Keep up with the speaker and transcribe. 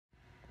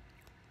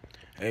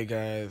Hey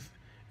guys,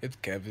 it's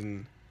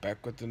Kevin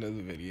back with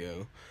another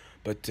video,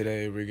 but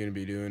today we're gonna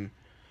be doing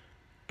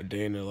a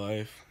day in the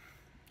life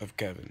of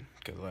Kevin,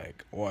 cause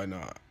like why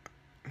not?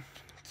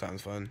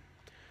 Sounds fun.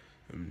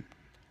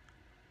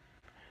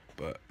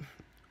 But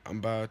I'm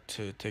about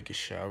to take a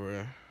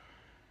shower.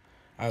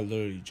 I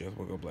literally just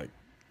woke up like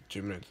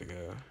 2 minutes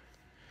ago.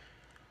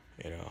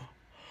 You know,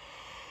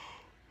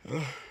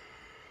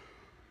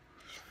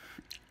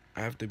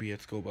 I have to be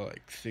at school by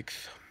like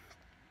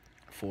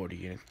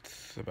 6:40, and it's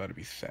about to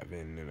be 7,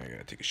 and I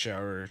gotta take a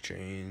shower,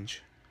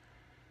 change.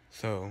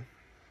 So,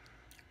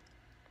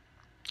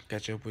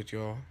 catch up with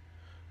y'all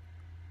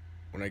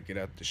when I get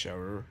out the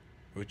shower,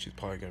 which is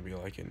probably gonna be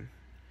like in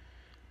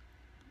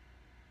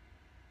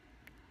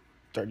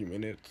 30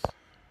 minutes.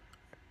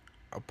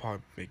 I'll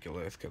probably make it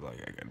less because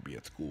like I gotta be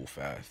at school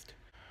fast.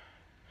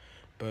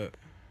 But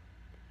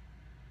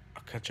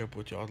I'll catch up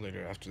with y'all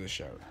later after the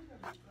shower.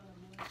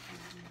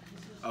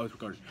 I was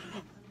recording.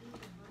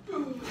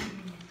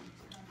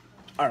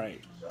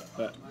 Alright,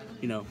 but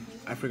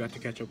I forgot to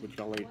catch up with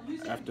y'all later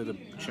after the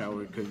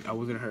shower because I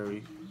was in a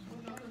hurry.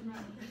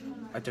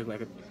 I took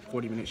like a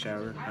 40-minute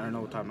shower. I don't know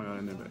what time I got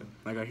in there, but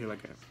I got here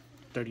like at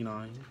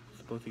 39.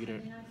 Supposed to get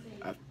here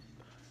at,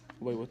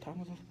 wait, what time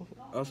was I supposed to?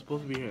 I was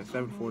supposed to be here at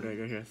 7:40. I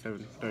got here at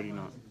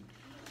 7:39.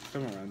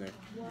 Somewhere around there.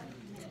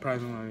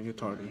 Surprisingly, I didn't get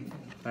tardy.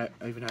 I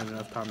even had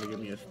enough time to give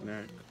me a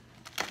snack.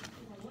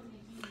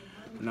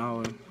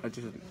 Now I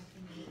just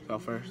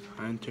got first.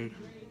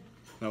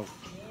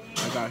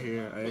 I got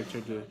here. I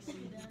entered the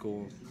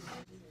school.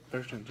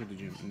 First I entered the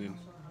gym and then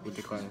went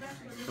to class.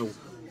 So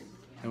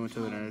I went to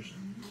the nurse.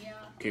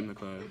 Came to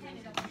class.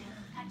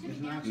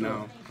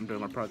 Now I'm doing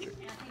my project.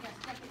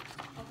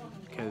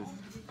 Because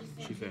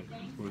she said,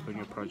 we're doing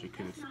your project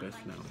because it's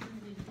best now.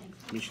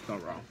 I mean, she's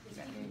not wrong.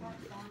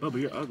 Oh, but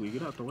you're ugly.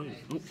 Get out the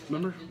way. Oh,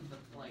 remember?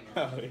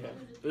 Oh, yeah.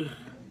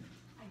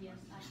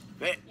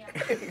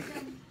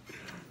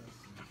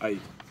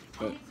 Alright,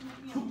 but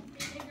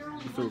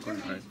it's still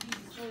recording, right?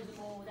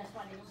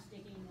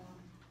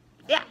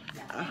 Yeah.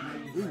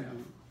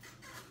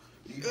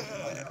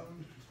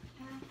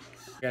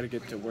 Gotta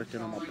get to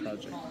working on my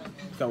project.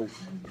 So,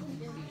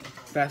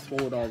 fast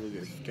forward all of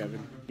this,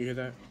 Kevin. You hear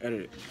that?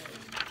 Edit it.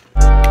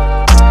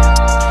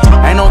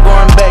 Ain't no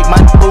going back,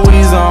 my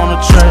booty's on the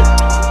track.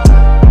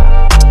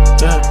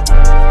 Yeah.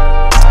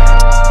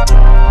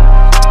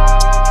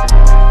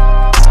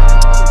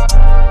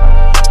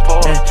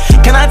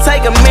 Can I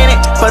take a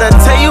minute for to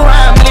tell you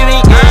how I'm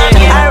living?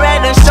 Yeah. I'd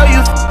rather show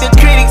you the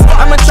critics.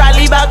 I'ma try to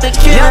leave out the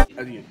kill.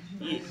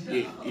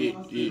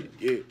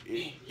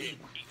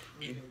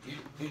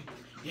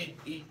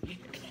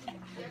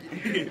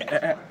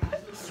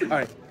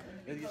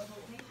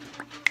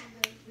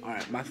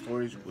 Alright, my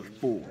storage was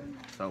full,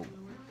 so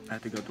I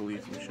had to go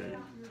delete some shit.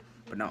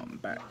 But now I'm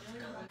back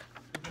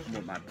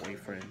with my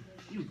boyfriend.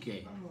 You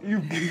gay. You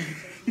gay.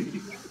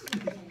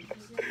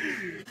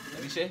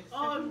 What you say?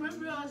 Oh,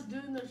 remember I was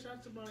doing those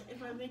shots about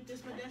if I make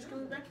this, my dad's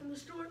coming back from the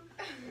store?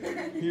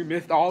 You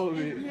missed all of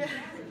it. Yeah.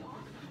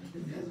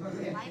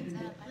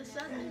 The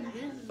sun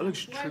is It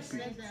looks why I trippy.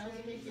 said that I was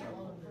making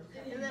all of it.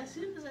 And as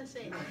soon as I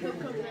say it, he'll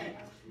come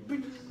back.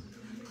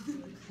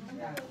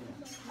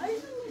 I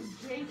used to use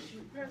J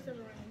shoot.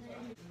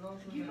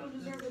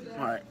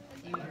 Alright,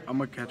 I'm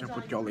gonna catch up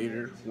with y'all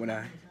later when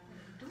I'm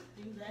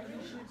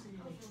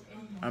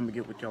gonna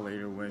get with y'all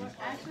later when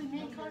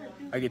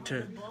I get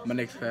to my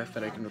next class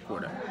that I can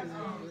record at.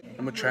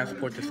 I'm gonna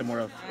transport to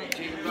somewhere else.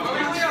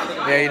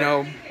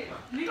 Yeah,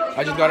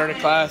 I just got out of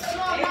class.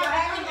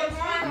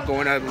 I'm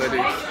going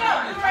athletics.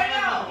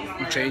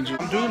 I'm changing.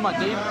 I'm doing my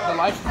day, the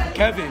life of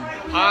Kevin.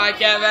 Hi,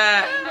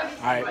 Kevin.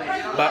 Alright,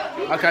 but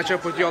I'll catch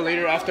up with y'all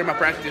later after my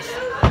practice.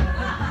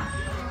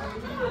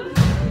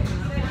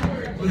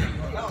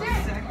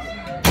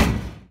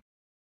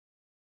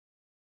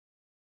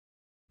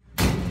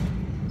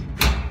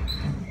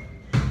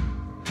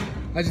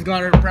 I just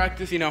got out of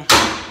practice, I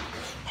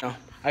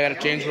gotta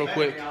change real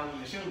quick,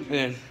 and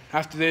then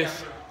after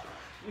this,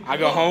 I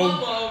go home.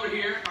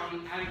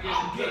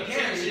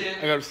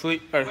 I go to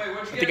sleep, or I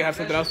think I have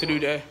something else to do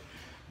today.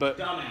 But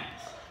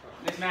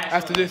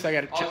after this, I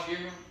gotta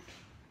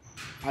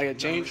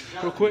change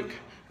real quick,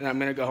 and I'm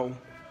gonna go home,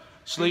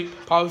 sleep,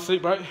 probably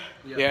sleep, right?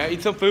 Yeah,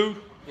 eat some food.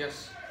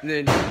 Yes. And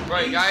then, Bro,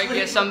 you gotta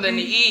get something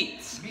to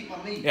eat.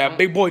 yeah,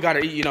 big boy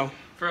gotta eat,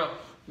 For real.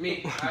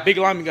 Me. Big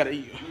limey gotta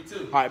eat. Me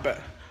too. All right, bet.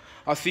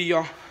 I'll see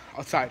y'all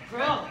outside.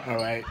 All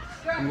right.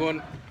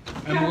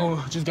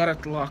 Just got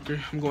out the locker.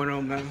 I'm going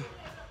home now.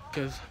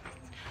 Cause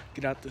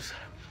get out this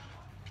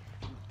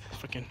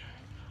freaking,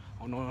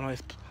 oh no,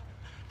 it's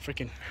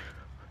freaking.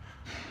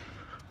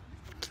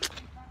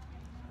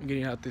 I'm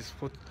getting out this.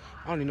 I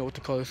don't even know what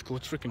to call this school.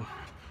 It's freaking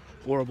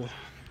horrible.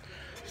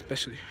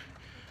 Especially,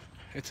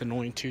 it's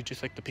annoying too,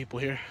 just like the people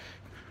here.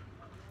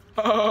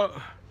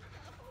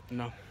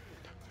 No.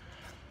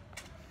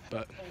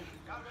 But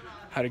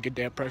had a good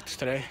day at practice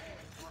today.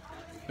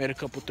 Made a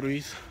couple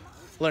threes.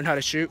 Learned how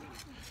to shoot.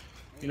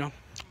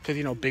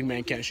 Because big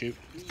man can't shoot,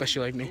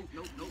 especially like me.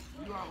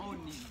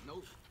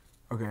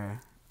 Okay.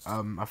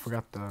 I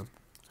forgot the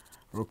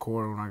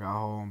record when I got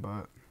home,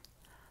 but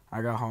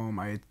I got home,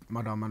 I ate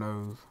my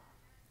Domino's,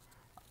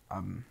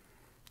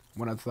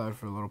 went outside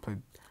for a little,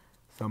 played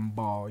some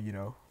ball, you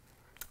know,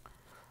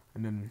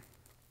 and then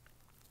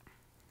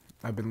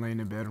I've been laying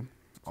in bed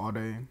all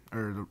day,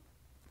 or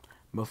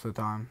most of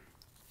the time.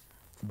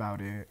 That's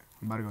about it.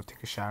 I'm about to go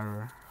take a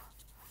shower,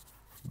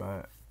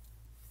 but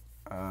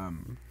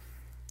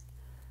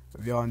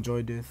if y'all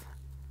enjoyed this,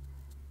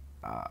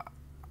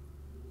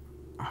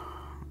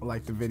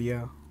 like the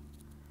video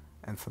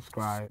and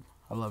subscribe.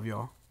 I love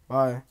y'all.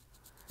 Bye.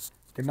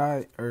 Good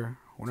night, or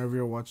whenever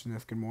you're watching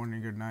this, good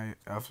morning, good night,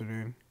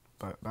 afternoon,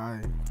 but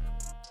bye.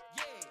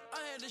 I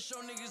had to show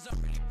niggas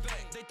I'm really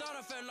back. They thought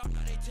I fell off,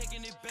 now they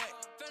taking it back.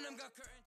 Phantom got curtain.